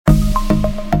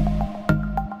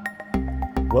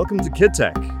Welcome to Kid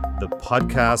Tech, the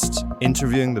podcast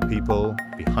interviewing the people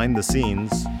behind the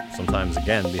scenes, sometimes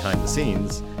again behind the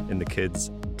scenes, in the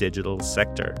kids' digital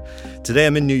sector. Today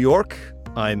I'm in New York.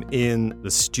 I'm in the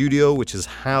studio, which is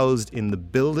housed in the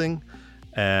building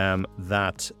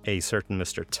that a certain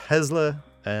Mr. Tesla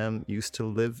used to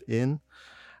live in.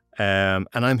 And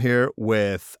I'm here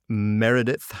with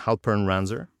Meredith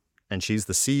Halpern-Ranzer, and she's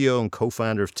the CEO and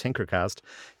co-founder of Tinkercast.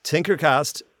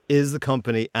 Tinkercast is the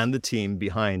company and the team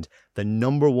behind the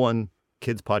number one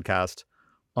kids podcast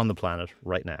on the planet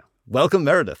right now. Welcome,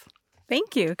 Meredith.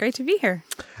 Thank you. Great to be here.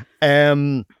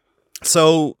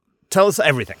 So tell us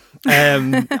everything.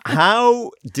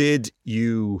 How did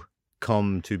you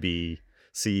come to be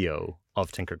CEO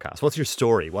of Tinkercast? What's your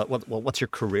story? What's your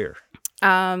career?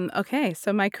 Okay,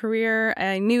 so my career,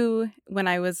 I knew when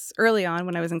I was early on,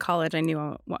 when I was in college, I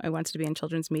knew I wanted to be in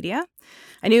children's media.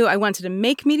 I knew I wanted to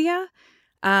make media.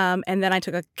 And then I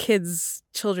took a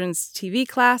children's TV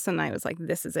class, and I was like,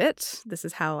 this is it. This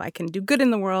is how I can do good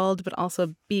in the world, but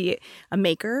also be a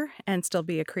maker and still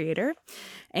be a creator.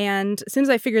 And as soon as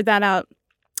I figured that out,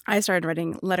 I started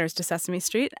writing letters to Sesame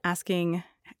Street asking,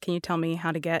 can you tell me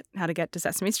how to get to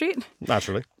Sesame Street?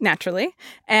 Naturally.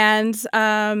 And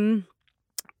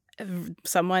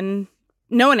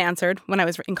no one answered when I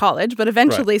was in college, but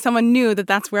eventually someone knew that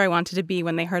that's where I wanted to be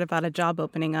when they heard about a job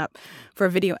opening up for a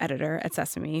video editor at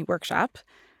Sesame Workshop.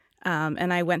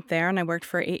 And I went there and I worked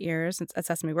for 8 years at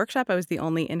Sesame Workshop. I was the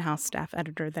only in-house staff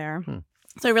editor there.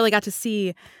 So I really got to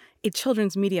see a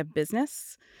children's media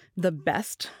business, the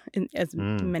best, as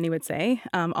many would say,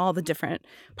 all the different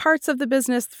parts of the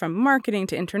business, from marketing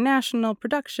to international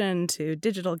production to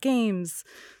digital games,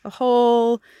 the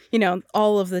whole,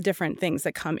 all of the different things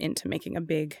that come into making a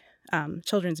big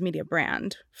children's media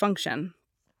brand function.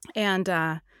 And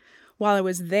while I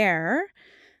was there,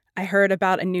 I heard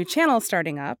about a new channel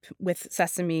starting up with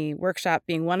Sesame Workshop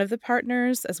being one of the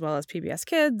partners, as well as PBS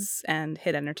Kids and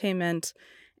Hit Entertainment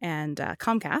and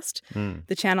Comcast.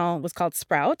 The channel was called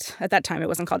Sprout. At that time, it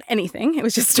wasn't called anything. It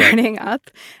was just starting up.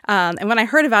 And when I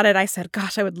heard about it, I said,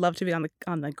 gosh, I would love to be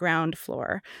on the ground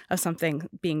floor of something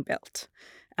being built.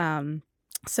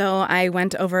 So I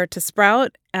went over to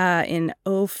Sprout in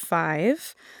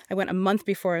 2005. I went a month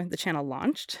before the channel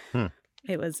launched.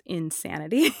 It was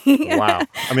insanity. Wow.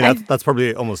 I mean, that's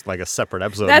probably almost like a separate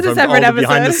episode. That's a separate episode.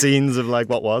 Behind the scenes of like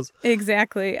what was.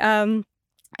 Exactly.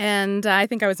 And I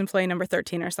think I was employee number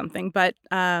 13 or something, but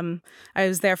I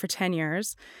was there for 10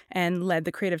 years and led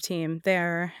the creative team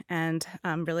there and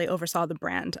really oversaw the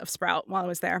brand of Sprout while I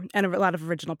was there, and a lot of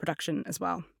original production as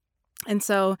well. And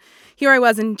so here I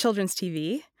was in children's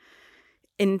TV.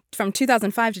 From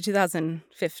 2005 to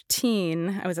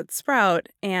 2015, I was at Sprout,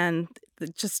 and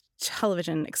just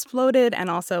television exploded and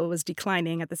also was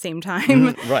declining at the same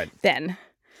time. Then.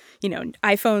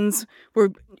 iPhones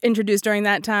were introduced during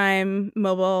that time,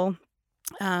 mobile,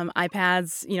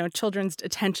 iPads, children's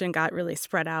attention got really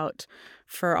spread out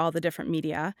for all the different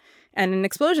media. And an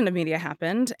explosion of media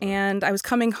happened. And I was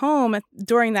coming home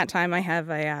during that time. I have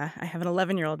an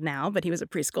 11-year-old now, but he was a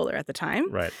preschooler at the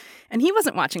time. Right. And he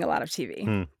wasn't watching a lot of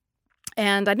TV.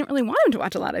 And I didn't really want him to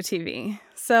watch a lot of TV.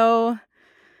 So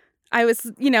I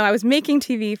was making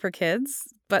TV for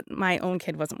kids, but my own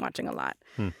kid wasn't watching a lot.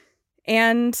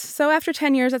 And so after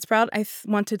 10 years at Sprout, I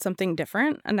wanted something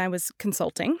different, and I was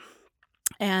consulting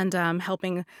and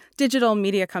helping digital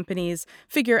media companies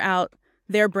figure out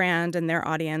their brand and their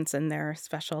audience and their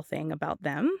special thing about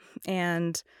them.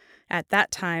 And at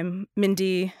that time,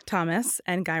 Mindy Thomas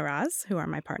and Guy Raz, who are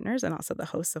my partners and also the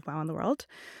hosts of Wow in the World,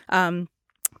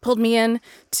 pulled me in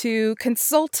to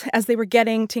consult as they were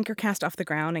getting Tinkercast off the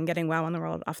ground and getting Wow in the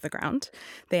World off the ground.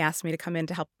 They asked me to come in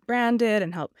to help brand it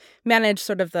and help manage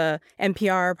sort of the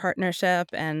NPR partnership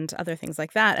and other things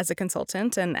like that as a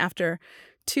consultant. And after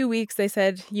 2 weeks, they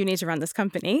said, you need to run this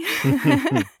company.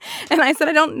 And I said,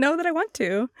 I don't know that I want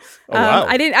to. Oh, wow.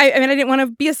 I didn't want to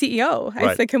be a CEO. Right.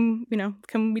 I said,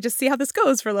 can we just see how this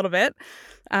goes for a little bit?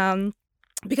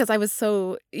 Because I was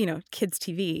so, kids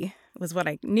TV was what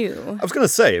I knew. I was going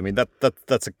to say, I mean,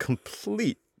 that's a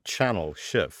complete channel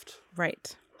shift.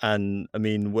 Right. And I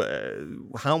mean,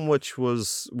 how much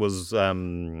was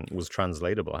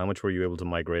translatable? How much were you able to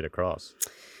migrate across?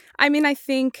 I mean, I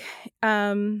think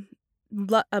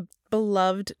a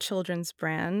beloved children's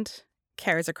brand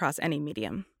carries across any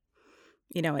medium.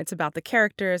 It's about the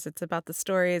characters, it's about the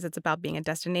stories, it's about being a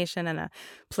destination and a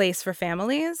place for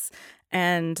families.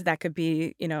 And that could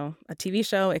be, a TV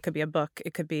show, it could be a book,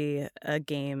 it could be a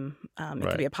game, it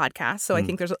could be a podcast. So I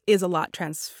think there is a lot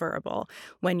transferable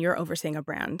when you're overseeing a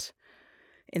brand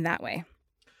in that way.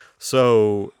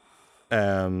 So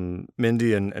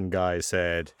Mindy and Guy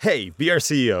said, "Hey, be our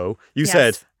CEO." You Yes.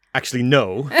 said, "Actually,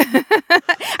 no."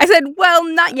 I said, well,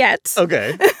 not yet.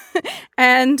 Okay.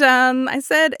 And I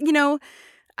said,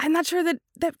 I'm not sure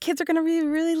that kids are going to be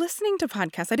really listening to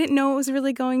podcasts. I didn't know it was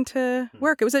really going to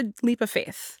work. It was a leap of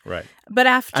faith. Right. But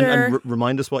after... And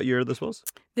remind us what year this was?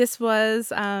 This was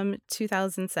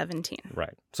 2017.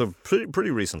 Right. So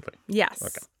pretty recently. Yes.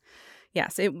 Okay.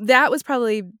 Yes. That was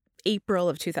probably April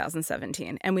of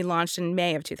 2017. And we launched in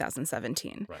May of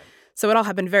 2017. Right. So it all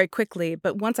happened very quickly.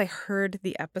 But once I heard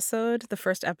the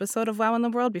first episode of Wow in the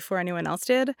World, before anyone else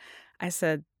did, I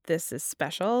said, this is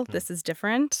special. This is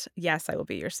different. Yes, I will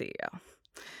be your CEO.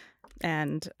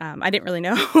 And I didn't really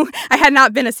know. I had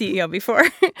not been a CEO before.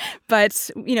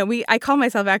 But, I call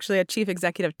myself actually a chief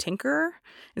executive tinkerer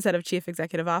instead of chief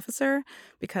executive officer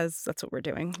because that's what we're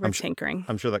doing. We're tinkering.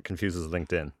 I'm sure that confuses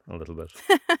LinkedIn a little bit.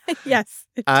 Yes,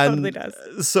 it totally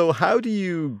does. So how do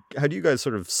you guys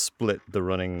sort of split the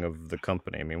running of the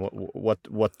company? I mean, what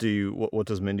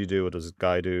does Mindy do? What does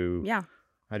Guy do? Yeah.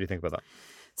 How do you think about that?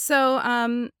 So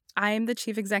I'm the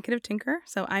chief executive tinkerer.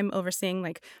 So I'm overseeing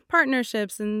like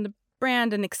partnerships and the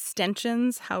brand and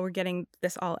extensions, how we're getting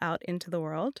this all out into the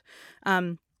world.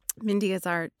 Mindy is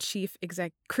our chief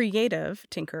creative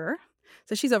tinkerer.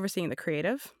 So she's overseeing the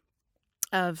creative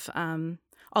of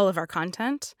all of our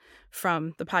content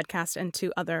from the podcast and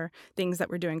to other things that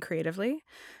we're doing creatively.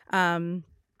 And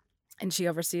she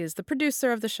oversees the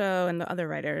producer of the show and the other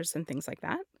writers and things like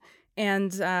that.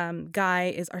 And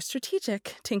Guy is our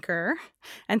strategic tinkerer.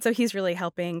 And so he's really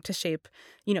helping to shape,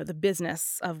 the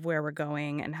business of where we're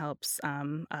going and helps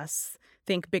us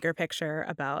think bigger picture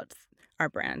about our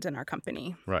brand and our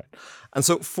company. Right. And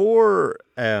so for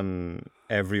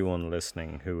everyone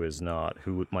listening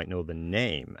who might know the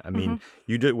name, I mean,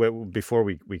 you did, before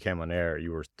we came on air,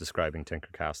 you were describing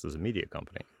Tinkercast as a media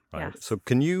company, right? Yes. So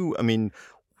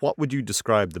what would you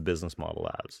describe the business model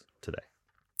as today?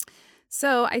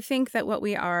 So I think that what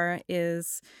we are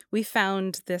is we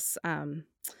found this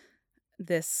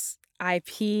this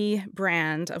IP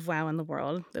brand of Wow in the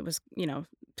World that was,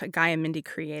 Guy and Mindy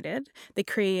created. They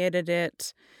created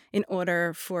it in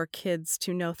order for kids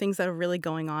to know things that are really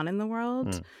going on in the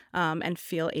world and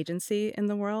feel agency in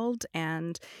the world.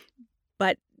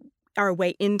 But their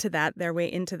way into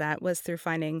that was through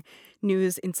finding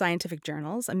news in scientific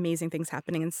journals, amazing things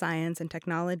happening in science and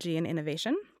technology and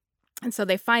innovation. And so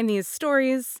they find these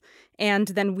stories and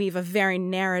then weave a very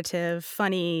narrative,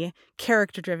 funny,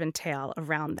 character-driven tale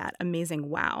around that amazing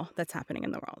wow that's happening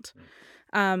in the world.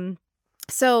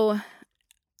 So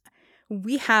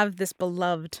we have this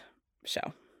beloved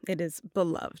show. It is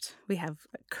beloved. We have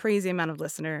a crazy amount of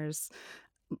listeners.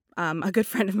 A good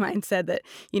friend of mine said that,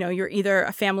 you're either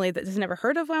a family that has never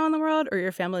heard of Wow in the World or you're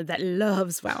a family that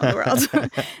loves Wow in the World.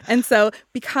 And so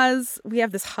because we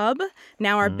have this hub,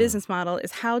 now our business model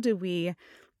is how do we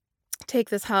take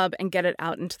this hub and get it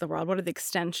out into the world? What are the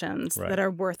extensions that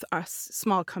are worth a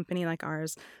small company like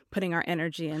ours putting our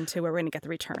energy into where we're going to get the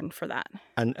return for that?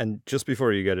 And just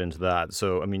before you get into that,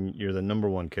 so, I mean, you're the number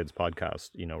one kids podcast,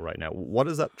 right now. What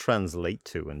does that translate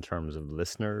to in terms of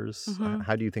listeners?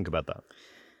 How do you think about that?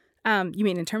 You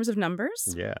mean in terms of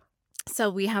numbers? Yeah. So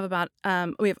we have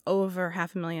we have over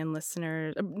 500,000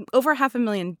 listeners, over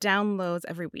 500,000 downloads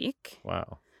every week.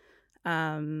 Wow.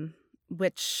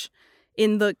 Which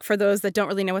for those that don't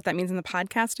really know what that means in the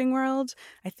podcasting world,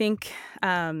 I think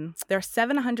there are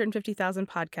 750,000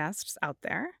 podcasts out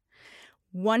there.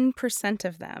 1%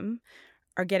 of them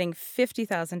are getting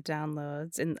 50,000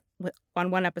 downloads on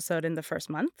one episode in the first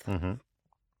month.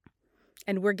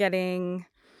 And we're getting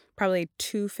probably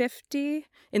 250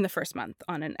 in the first month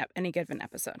on any given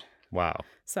episode. Wow.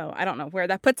 So I don't know where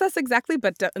that puts us exactly,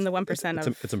 but in the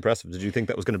 1% it's impressive. Did you think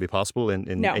that was going to be possible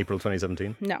in April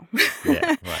 2017? No.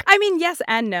 Yeah, right. I mean, yes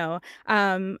and no.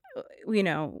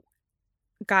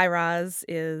 Guy Raz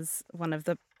is one of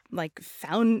the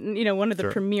one of the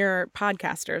premier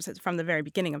podcasters from the very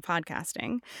beginning of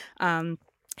podcasting.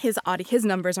 His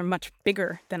numbers are much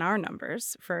bigger than our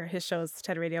numbers for his shows,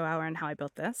 TED Radio Hour and How I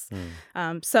Built This.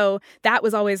 So that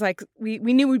was always like, we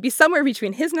knew we'd be somewhere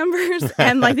between his numbers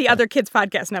and like the other kids'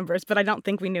 podcast numbers, but I don't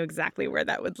think we knew exactly where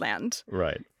that would land.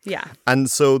 Right. Yeah. And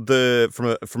so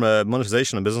from a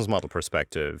monetization and business model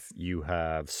perspective, you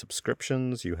have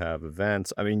subscriptions, you have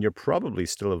events. I mean, you're probably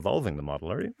still evolving the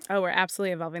model, are you? Oh, we're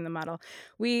absolutely evolving the model.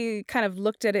 We kind of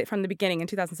looked at it from the beginning in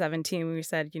 2017. We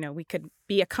said, we could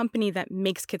be a company that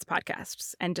makes kids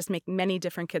podcasts and just make many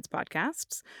different kids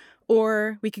podcasts,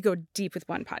 or we could go deep with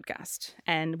one podcast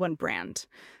and one brand.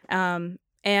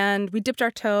 And we dipped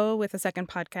our toe with a second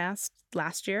podcast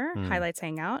last year, Highlights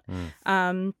Hangout.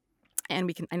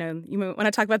 And I know you might want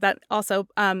to talk about that also.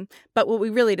 But what we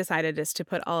really decided is to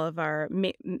put all of our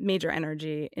major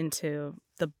energy into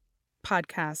the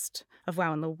podcast of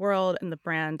Wow in the World and the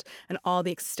brand and all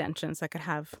the extensions that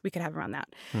we could have around that.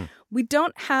 We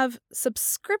don't have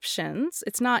subscriptions.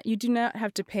 You do not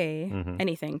have to pay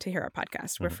anything to hear our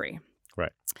podcast. We're free.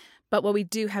 Right. But what we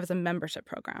do have is a membership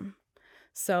program.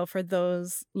 So for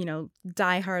those,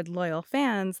 diehard loyal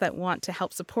fans that want to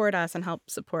help support us and help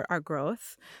support our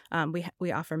growth,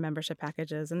 we offer membership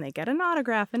packages, and they get an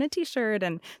autograph and a T-shirt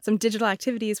and some digital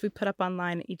activities we put up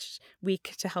online each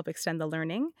week to help extend the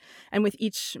learning. And with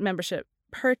each membership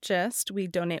purchased, we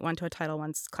donate one to a Title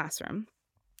I classroom,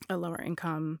 a lower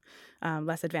income,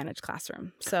 less advantaged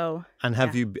classroom. So, and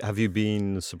have you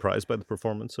been surprised by the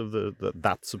performance of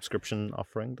that subscription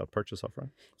offering, that purchase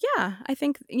offering? Yeah, I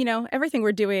think everything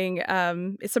we're doing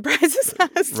it surprises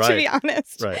us. To be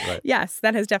honest, right. Yes,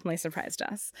 that has definitely surprised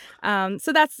us.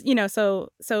 So that's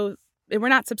so we're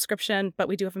not subscription, but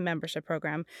we do have a membership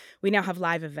program. We now have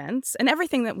live events, and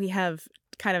everything that we have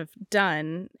kind of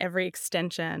done, every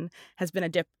extension has been a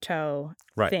dip toe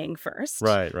thing first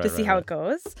to see how it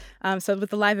goes. So with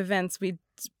the live events, we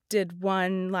did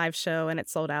one live show and it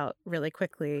sold out really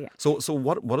quickly. So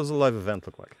what does a live event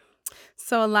look like?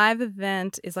 So a live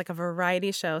event is like a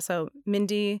variety show. So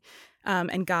Mindy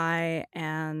and Guy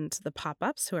and the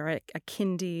Pop-Ups, who are a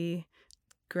Kindy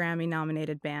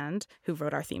Grammy-nominated band who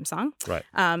wrote our theme song. Right.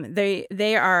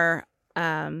 They are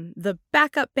the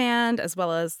backup band as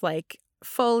well as like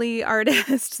Foley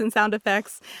artists and sound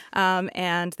effects,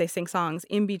 and they sing songs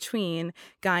in between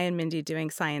Guy and Mindy doing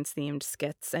science-themed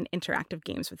skits and interactive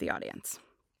games with the audience.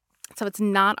 So it's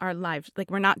not our live,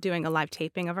 we're not doing a live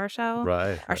taping of our show.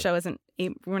 Right. Our show isn't,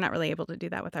 we're not really able to do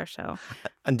that with our show.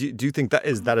 And do you think that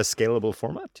is a scalable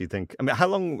format? Do you think, how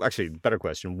long, actually, better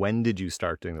question, when did you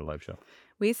start doing the live show?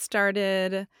 We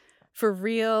started for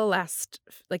real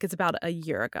it's about a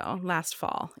year ago, last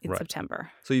fall in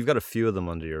September. So you've got a few of them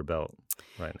under your belt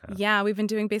right now. Yeah, we've been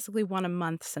doing basically one a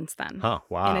month since then. Oh,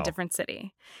 wow. In a different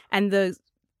city. And the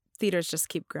theaters just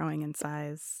keep growing in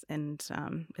size, and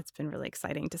it's been really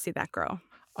exciting to see that grow.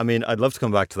 I mean, I'd love to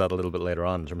come back to that a little bit later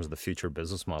on in terms of the future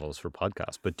business models for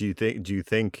podcasts. But do you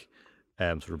think,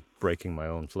 sort of breaking my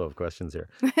own flow of questions here,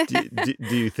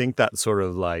 do you think that sort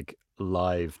of like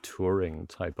live touring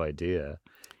type idea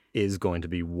is going to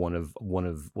be one of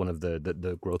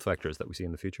the growth vectors that we see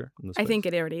in the future? I think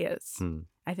it already is.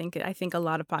 I think a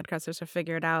lot of podcasters have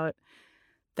figured out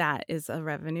that is a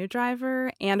revenue driver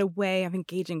and a way of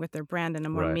engaging with their brand in a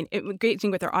more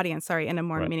engaging with their audience, in a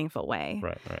more meaningful way.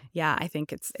 Right. Yeah, I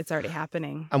think it's already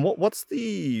happening. And what's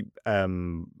the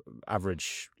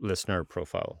average listener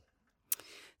profile?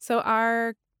 So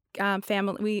our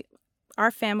families,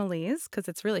 because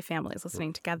it's really families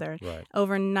listening together. Right.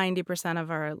 Over 90%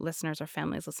 of our listeners are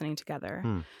families listening together.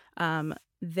 Our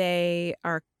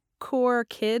core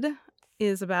kid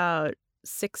is about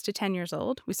 6 to 10 years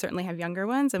old. We certainly have younger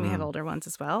ones and we have older ones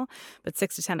as well. But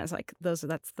 6 to 10 is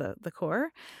that's the core.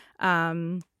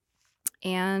 And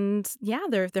yeah,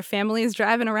 their family is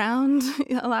driving around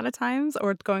a lot of times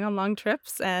or going on long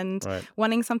trips and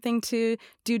wanting something to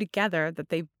do together that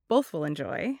they both will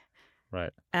enjoy.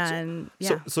 Right. And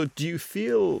so do you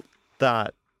feel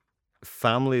that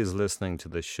families listening to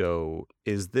the show,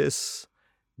 is this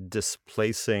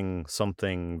displacing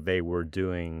something they were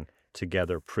doing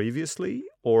together previously,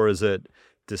 or is it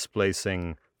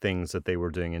displacing things that they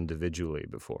were doing individually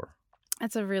before?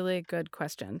 That's a really good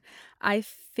question. I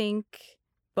think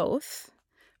both.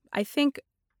 I think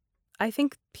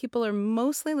people are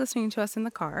mostly listening to us in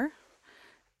the car.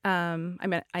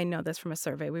 I know this from a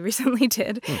survey we recently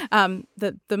did.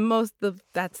 That's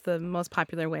the most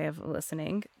popular way of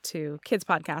listening to kids'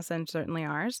 podcasts, and certainly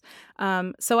ours.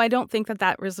 So I don't think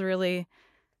that was really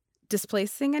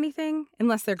displacing anything,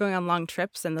 unless they're going on long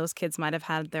trips and those kids might have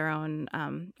had their own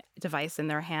device in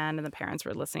their hand and the parents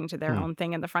were listening to their own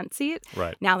thing in the front seat.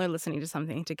 Right. Now they're listening to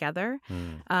something together.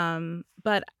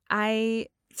 But I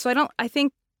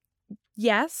think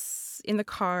yes, in the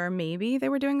car maybe they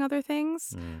were doing other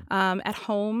things. At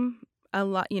home, a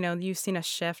lot, you've seen a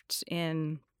shift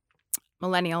in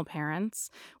millennial parents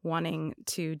wanting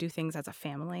to do things as a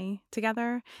family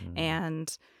together.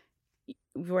 And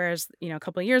whereas, a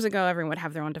couple of years ago, everyone would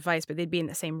have their own device, but they'd be in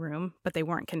the same room, but they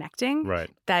weren't connecting. Right.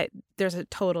 That there's a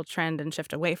total trend and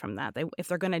shift away from that. If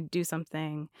they're going to do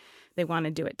something, they want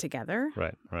to do it together.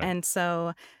 Right. And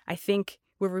so I think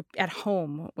we're at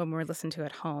home, when we're listening to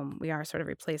at home, we are sort of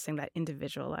replacing that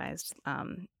individualized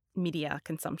media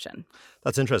consumption.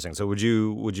 That's interesting. So would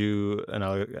you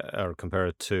compare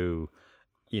it to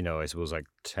I suppose like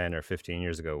 10 or 15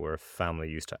 years ago, where a family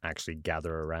used to actually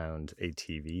gather around a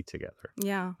TV together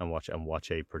Yeah. and watch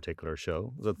a particular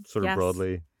show. Is that sort of Yes.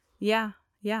 broadly? Yeah.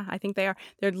 Yeah, I think they are.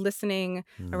 They're listening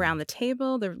around Mm. the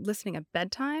table. They're listening at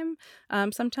bedtime.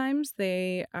 Sometimes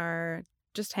they are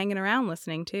just hanging around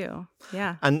listening too.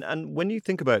 Yeah. And when you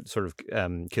think about sort of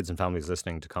kids and families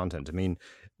listening to content, I mean,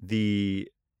 the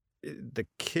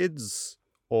kids'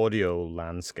 audio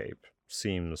landscape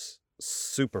seems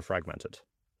super fragmented,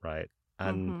 right?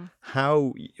 And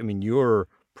hmm I mean, you're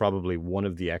probably one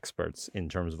of the experts in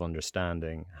terms of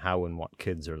understanding how and what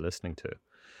kids are listening to.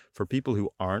 For people who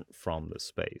aren't from the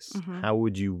space, hmm how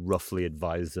would you roughly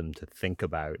advise them to think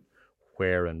about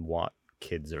where and what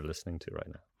kids are listening to right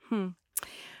now? Hmm.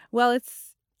 Well,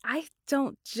 I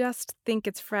don't just think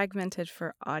it's fragmented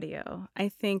for audio. I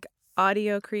think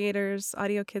audio creators,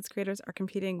 audio kids creators are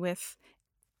competing with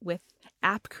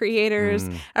app creators,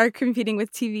 Mm, are competing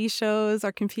with TV shows,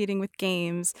 are competing with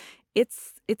games.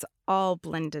 It's all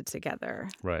blended together.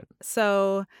 right.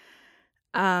 So,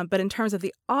 but in terms of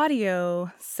the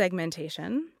audio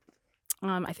segmentation,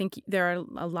 I think there are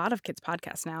a lot of kids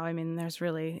podcasts now. I mean, it's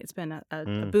been a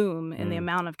Mm, boom in the mm,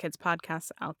 amount of kids podcasts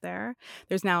out there.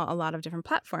 There's now a lot of different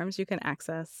platforms you can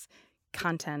access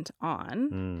content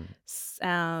on.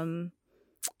 mm.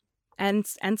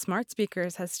 And smart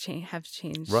speakers have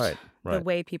changed Right, the right.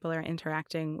 way people are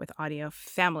interacting with audio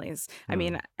families. I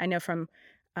mean, Mm, I know from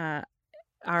uh,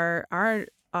 our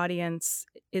audience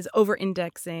is over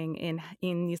indexing in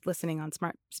listening on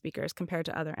smart speakers compared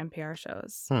to other NPR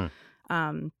shows. hmm.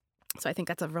 Um, so I think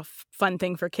that's a real fun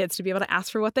thing for kids to be able to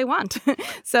ask for what they want.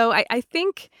 So I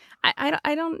think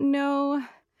I don't know.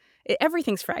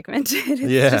 Everything's fragmented.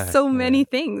 It's just so Yeah. many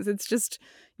things. It's just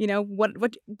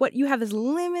what you have is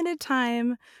limited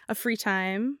time of free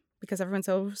time because everyone's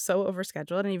so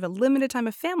overscheduled, and you have a limited time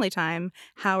of family time.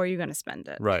 How are you going to spend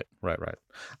it? Right.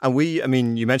 And I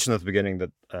mean, you mentioned at the beginning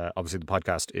that obviously the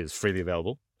podcast is freely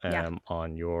available Yeah.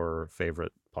 on your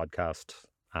favorite podcast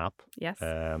app, Yes.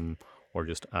 or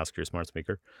just ask your smart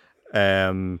speaker.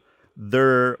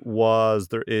 There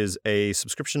is a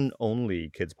subscription only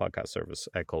kids podcast service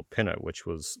called Pinna, which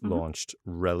was Mhm. launched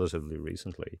relatively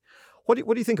recently. What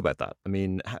do you think about that? I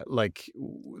mean, obviously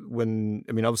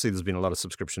there's been a lot of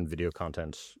subscription video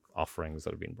content offerings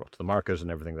that have been brought to the market and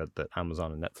everything that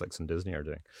Amazon and Netflix and Disney are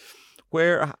doing.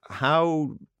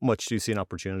 How much do you see an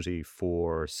opportunity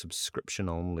for subscription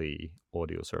only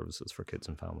audio services for kids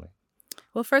and family?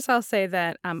 Well, first I'll say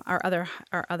that our other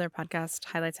podcast,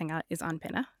 Highlights Hangout, is on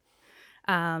Pinna.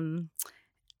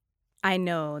 I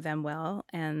know them well,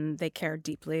 and they care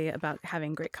deeply about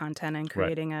having great content and Right.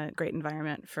 creating a great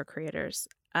environment for creators.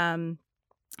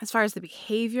 As far as the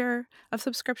behavior of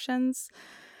subscriptions,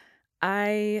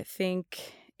 I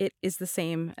think it is the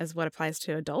same as what applies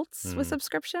to adults with Mm,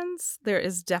 subscriptions. There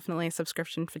is definitely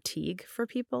subscription fatigue for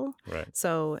people. right.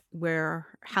 So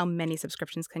how many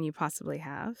subscriptions can you possibly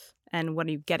have? And what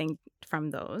are you getting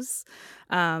from those?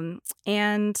 And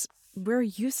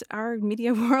our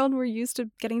media world, we're used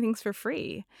to getting things for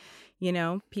free.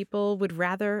 People would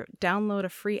rather download a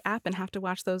free app and have to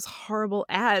watch those horrible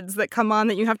ads that come on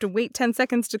that you have to wait 10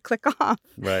 seconds to click off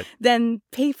Right. than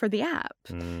pay for the app.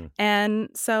 Mm, And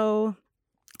so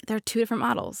there are two different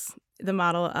models. The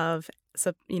model of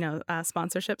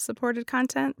sponsorship supported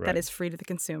content Right. that is free to the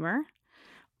consumer,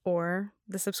 or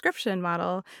the subscription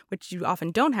model, which you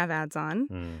often don't have ads on,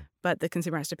 mm. but the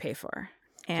consumer has to pay for.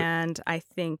 And I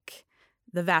think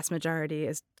the vast majority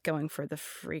is going for the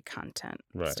free content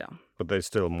Right. still. But they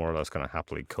still more or less kind of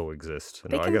happily coexist.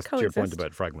 They I can guess to your point coexist.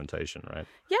 about fragmentation, right?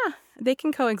 Yeah, they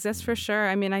can coexist for Mm. sure.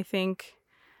 I mean, I think,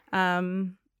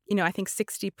 I think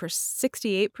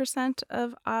 68%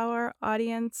 of our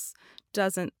audience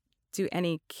doesn't do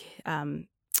any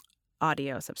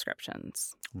audio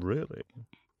subscriptions. Really?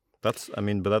 That's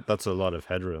a lot of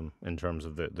headroom in terms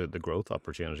of the growth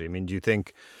opportunity. I mean, do you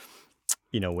think,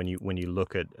 when you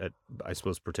look at I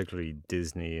suppose particularly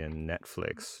Disney and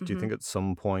Netflix, do you Mhm. think at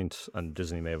some point, and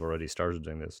Disney may have already started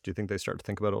doing this, do you think they start to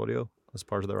think about audio as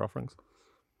part of their offerings?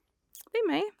 They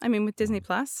may. I mean, with Disney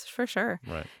Plus, for sure.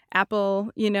 Right.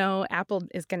 Apple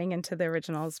is getting into the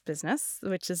originals business,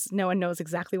 which is no one knows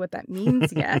exactly what that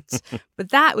means yet. But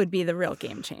that would be the real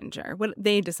game changer. What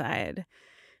they decide,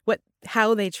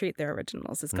 how they treat their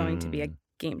originals is going to be a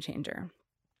game changer.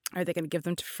 Are they going to give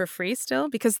them for free still?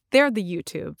 Because they're the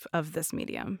YouTube of this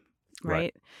medium,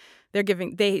 right?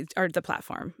 They are the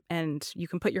platform, and you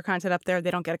can put your content up there.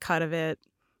 They don't get a cut of it.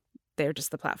 They're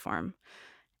just the platform.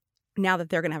 Now that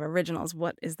they're going to have originals,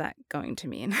 what is that going to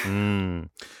mean?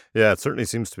 Yeah, it certainly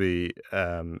seems to be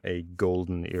a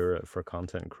golden era for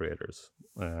content creators.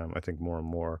 I think more and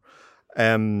more.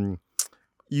 You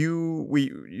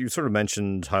sort of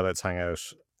mentioned Highlights Hangout.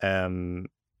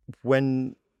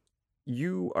 When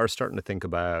you are starting to think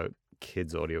about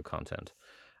kids' audio content,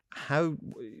 how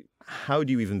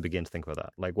do you even begin to think about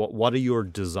that? Like, what are your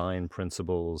design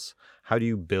principles? How do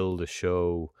you build a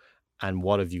show? And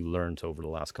what have you learned over the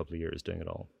last couple of years doing it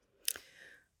all?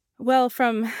 Well,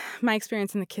 from my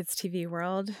experience in the kids' TV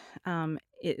world,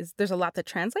 there's a lot that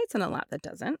translates and a lot that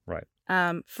doesn't. Right.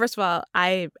 First of all,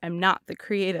 I am not the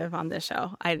creative on this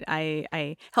show.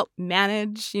 I help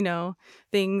manage,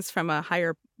 things from a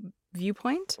higher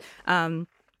viewpoint.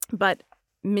 But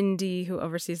Mindy, who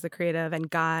oversees the creative, and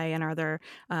Guy and our other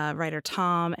writer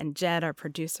Tom, and Jed, our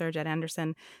producer, Jed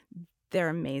Anderson, they're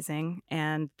amazing,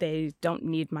 and they don't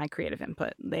need my creative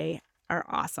input. They are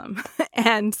awesome.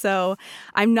 And so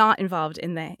I'm not involved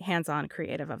in the hands-on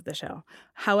creative of the show.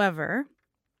 However,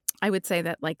 I would say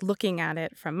that, like, looking at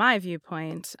it from my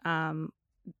viewpoint,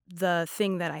 the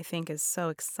thing that I think is so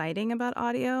exciting about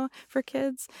audio for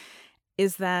kids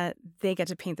is that they get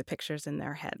to paint the pictures in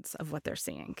their heads of what they're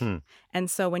seeing.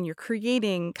 And so when you're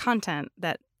creating content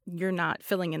that you're not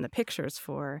filling in the pictures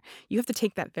for, you have to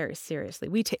take that very seriously.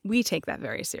 We take that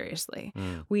very seriously.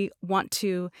 We want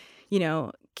to,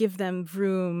 give them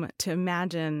room to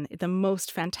imagine the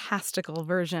most fantastical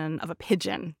version of a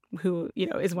pigeon who,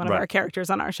 is one of our characters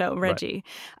on our show, Reggie.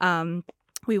 Right.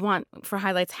 We want, for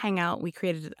Highlights Hangout, we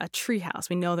created a treehouse.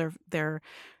 We know they're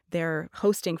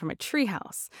hosting from a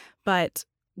treehouse, but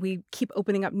we keep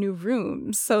opening up new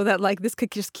rooms so that, like, this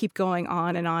could just keep going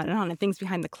on and on and on, and things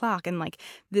behind the clock. And, like,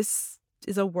 this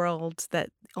is a world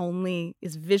that only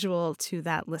is visual to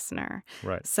that listener.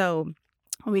 Right. So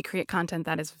we create content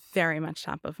that is very much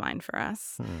top of mind for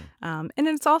us. And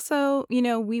it's also,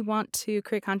 we want to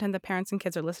create content that parents and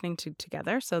kids are listening to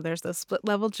together. So there's those split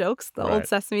level jokes, the old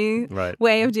Sesame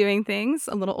way of doing things,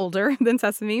 a little older than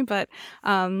Sesame, but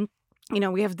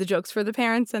we have the jokes for the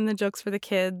parents and the jokes for the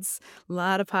kids, a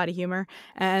lot of potty humor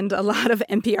and a lot of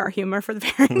NPR humor for the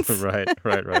parents. Right.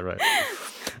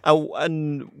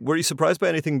 And were you surprised by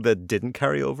anything that didn't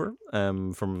carry over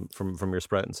from your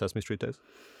Sprout and Sesame Street days?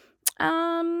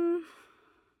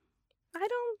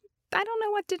 I don't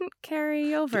know what didn't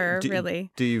carry over,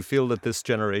 really. Do you feel that this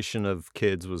generation of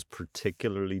kids was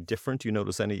particularly different? Do you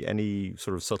notice any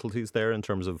sort of subtleties there in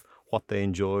terms of what they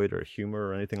enjoyed or humor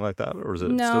or anything like that? Or is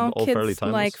it still all fairly timeless? No,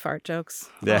 kids like fart jokes.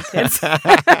 Yeah. Kids.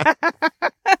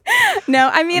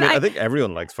 No, I think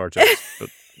everyone likes fart jokes, but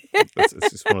it's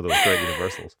just one of those great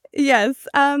universals. Yes.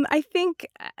 I think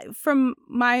from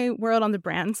my world on the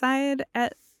brand side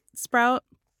at Sprout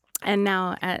and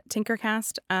now at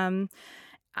Tinkercast,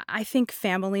 I think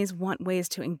families want ways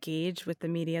to engage with the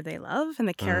media they love and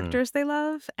the characters they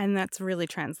love, and that's really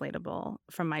translatable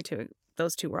from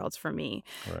those two worlds for me.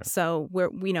 Right. So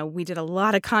we did a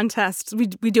lot of contests. We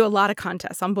do a lot of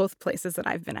contests on both places that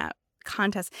I've been at.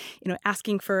 Contests,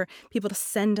 asking for people to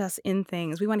send us in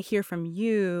things. We want to hear from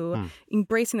you,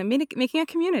 embracing them, making a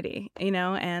community,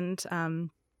 and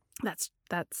that's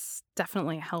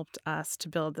definitely helped us to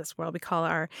build this world. We call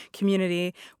our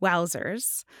community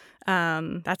Wowzers.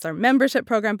 That's our membership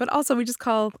program, but also we just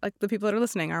call, like, the people that are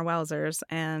listening our Wowzers.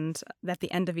 And at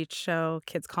the end of each show,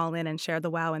 kids call in and share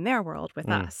the wow in their world with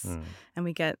us. And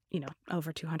we get,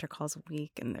 over 200 calls a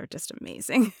week, and they're just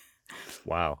amazing.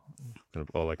 Wow.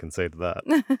 All I can say to that.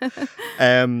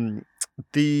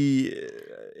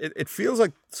 It feels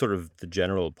like sort of the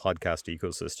general podcast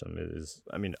ecosystem is,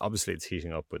 obviously it's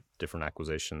heating up with different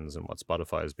acquisitions and what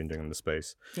Spotify has been doing in the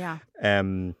space. Yeah.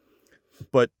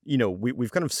 But,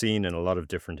 we've kind of seen in a lot of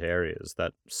different areas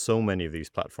that so many of these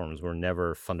platforms were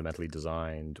never fundamentally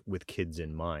designed with kids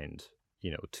in mind,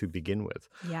 to begin with.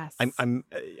 Yes. I'm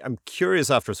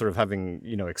curious, after sort of having,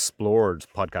 explored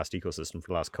podcast ecosystem for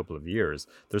the last couple of years,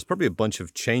 there's probably a bunch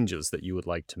of changes that you would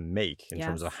like to make in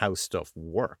terms of how stuff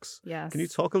works. Yes. Can you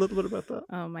talk a little bit about that?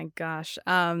 Oh my gosh.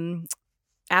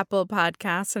 Apple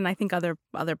Podcasts, and I think other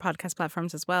podcast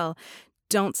platforms as well,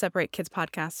 don't separate kids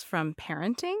podcasts from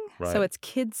parenting. Right. So it's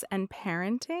kids and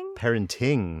parenting.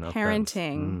 Parenting. Not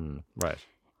parenting. Right.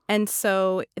 And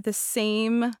so the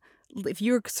same, if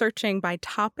you're searching by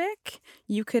topic,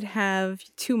 you could have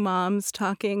two moms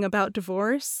talking about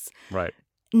divorce. Right.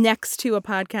 Next to a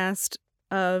podcast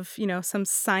of, some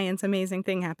science amazing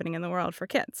thing happening in the world for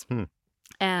kids.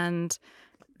 And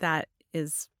that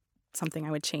is something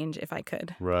I would change if I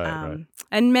could. Right.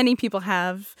 And many people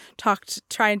have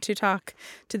tried to talk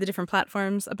to the different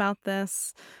platforms about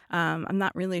this. I'm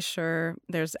not really sure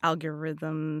there's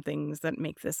algorithm things that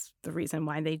make this the reason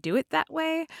why they do it that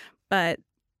way, but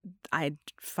I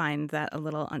find that a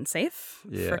little unsafe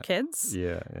for kids.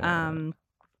 Yeah.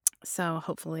 So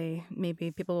hopefully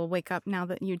maybe people will wake up now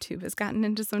that YouTube has gotten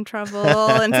into some trouble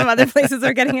and some other places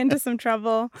are getting into some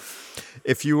trouble.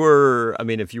 If you were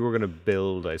going to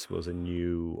build, I suppose, a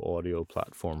new audio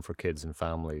platform for kids and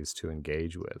families to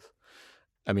engage with,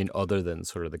 I mean, other than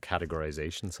sort of the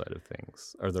categorization side of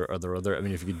things, are there other, I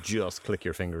mean, if you could just click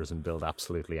your fingers and build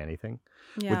absolutely anything,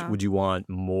 Yeah. would you want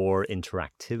more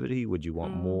interactivity? Would you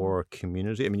want more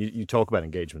community? I mean, you talk about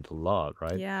engagement a lot,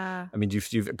 right? Yeah. I mean,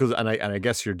 because I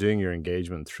guess you're doing your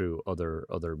engagement through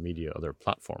other media, other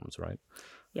platforms, right?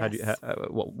 Yes.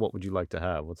 What would you like to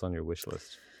have? What's on your wish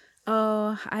list?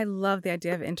 Oh, I love the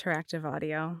idea of interactive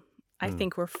audio. I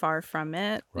think we're far from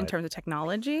it in Right. terms of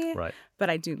technology, Right. but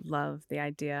I do love the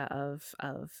idea of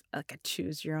like a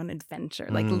choose your own adventure,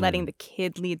 like letting the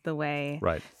kid lead the way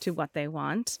Right. to what they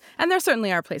want. And there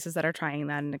certainly are places that are trying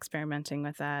that and experimenting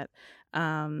with that.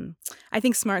 I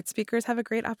think smart speakers have a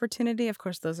great opportunity. Of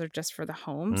course, those are just for the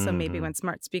home. So maybe when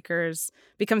smart speakers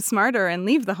become smarter and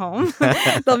leave the home,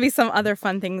 there'll be some other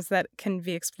fun things that can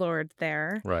be explored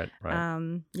there. Right.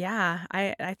 Right. Yeah,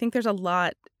 I think there's a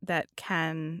lot that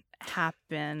can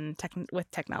happen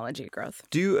with technology growth.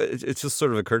 It's just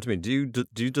sort of occurred to me, do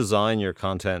you design your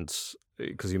content,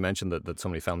 because you mentioned that so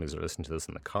many families are listening to this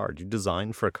in the car, do you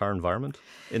design for a car environment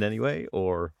in any way,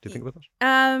 or do you think about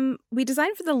that? We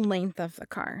design for the length of the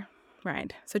car,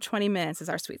 right? So 20 minutes is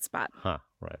our sweet spot. Huh.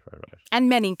 Right. And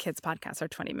many kids' podcasts are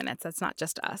 20 minutes. That's not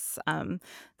just us.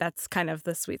 That's kind of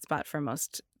the sweet spot for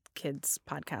most kids'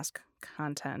 podcast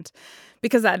content,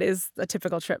 because that is a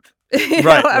typical trip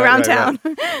around town.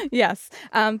 Yes.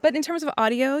 But in terms of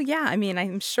audio, yeah, I mean,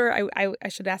 I'm sure I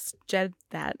should ask Jed,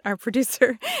 that our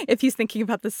producer, if he's thinking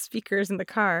about the speakers in the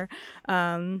car.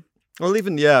 Well,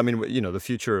 even, yeah, I mean, the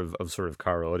future of sort of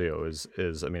car audio is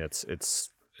I mean, it's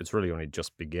really only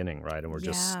just beginning, right? And we're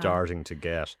just starting to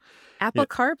get Apple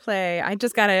CarPlay. I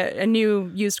just got a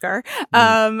new used car,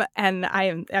 and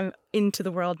I am into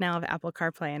the world now of Apple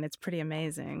CarPlay, and it's pretty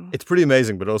amazing. It's pretty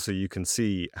amazing, but also you can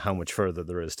see how much further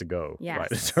there is to go, Yes.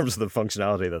 right? In terms of the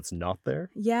functionality that's not there.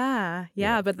 Yeah.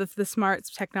 But the smart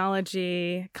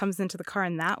technology comes into the car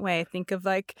in that way. Think of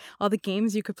like all the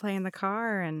games you could play in the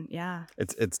car, and yeah.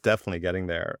 It's definitely getting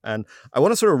there. And I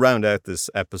want to sort of round out this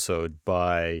episode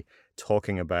by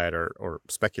talking about or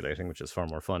speculating, which is far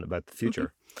more fun, about the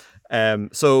future.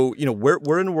 So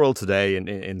we're in a world today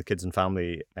in the kids and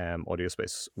family audio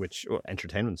space, or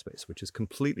entertainment space, which is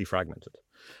completely fragmented.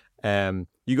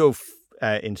 You go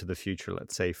into the future,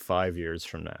 let's say 5 years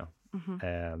from now.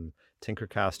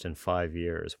 Tinkercast in 5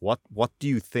 years. What do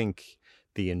you think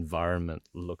the environment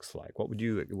looks like? What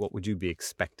would you be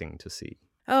expecting to see?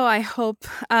 Oh, I hope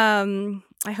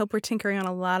we're tinkering on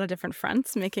a lot of different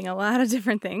fronts, making a lot of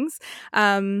different things.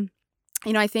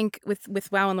 I think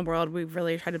with Wow in the World, we've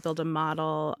really tried to build a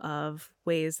model of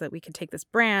ways that we can take this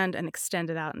brand and extend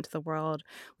it out into the world.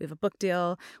 We have a book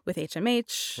deal with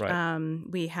HMH.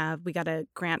 Right. We got a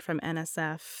grant from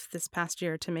NSF this past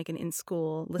year to make an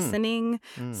in-school listening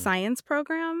science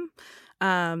program.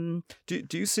 Do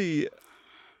you see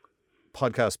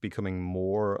podcasts becoming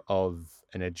more of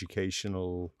an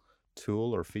educational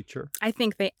tool or feature? I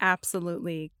think they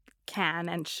absolutely can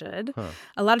and should.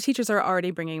 A lot of teachers are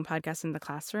already bringing podcasts in the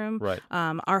classroom. Right.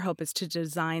 Our hope is to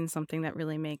design something that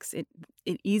really makes it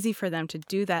easy for them to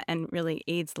do that and really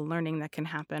aids the learning that can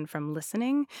happen from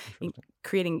listening,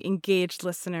 creating engaged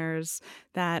listeners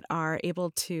that are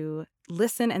able to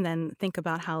listen and then think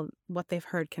about how what they've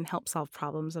heard can help solve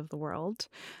problems of the world.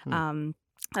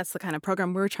 That's the kind of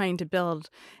program we're trying to build.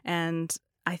 And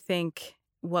I think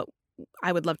what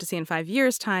I would love to see in 5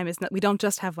 years' time is that we don't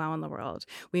just have Wow in the World.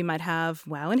 We might have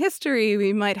Wow in history.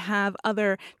 We might have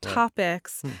other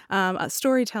topics,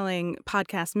 storytelling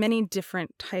podcasts, many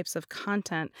different types of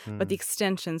content, but the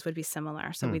extensions would be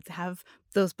similar. So we'd have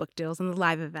those book deals and the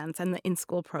live events and the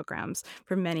in-school programs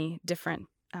for many different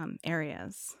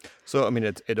areas. So, I mean,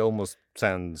 it almost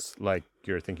sounds like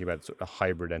you're thinking about sort of a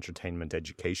hybrid entertainment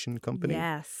education company.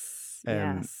 Yes.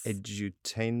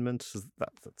 Edutainment,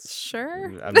 that's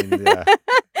sure. I mean, yeah.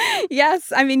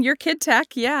 Yes, I mean, you're Kid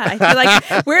Tech. Yeah, I feel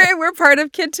like we're part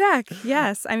of Kid Tech.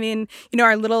 Yes, I mean,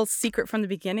 our little secret from the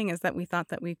beginning is that we thought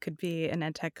that we could be an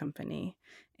ed tech company,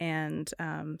 and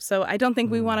so I don't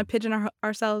think we want to pigeon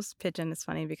ourselves. Pigeon is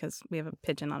funny because we have a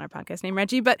pigeon on our podcast named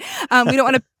Reggie, but we don't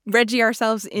want to Reggie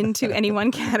ourselves into any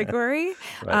one category.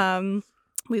 Right.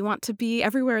 We want to be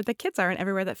everywhere that kids are and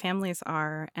everywhere that families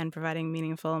are, and providing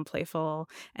meaningful and playful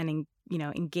and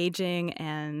engaging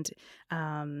and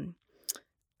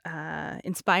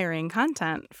inspiring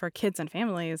content for kids and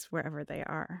families wherever they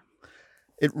are.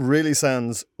 It really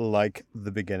sounds like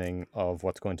the beginning of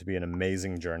what's going to be an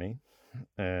amazing journey.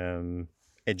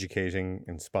 educating,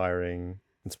 inspiring,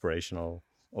 inspirational.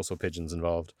 Also pigeons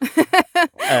involved.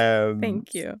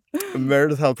 Thank you.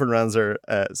 Meredith Halpern-Ranzer,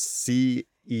 CET,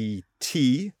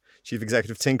 Chief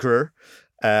Executive Tinkerer,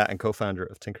 and co-founder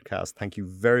of Tinkercast. Thank you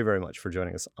very, very much for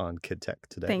joining us on Kid Tech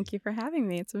today. Thank you for having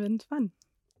me. It's been fun.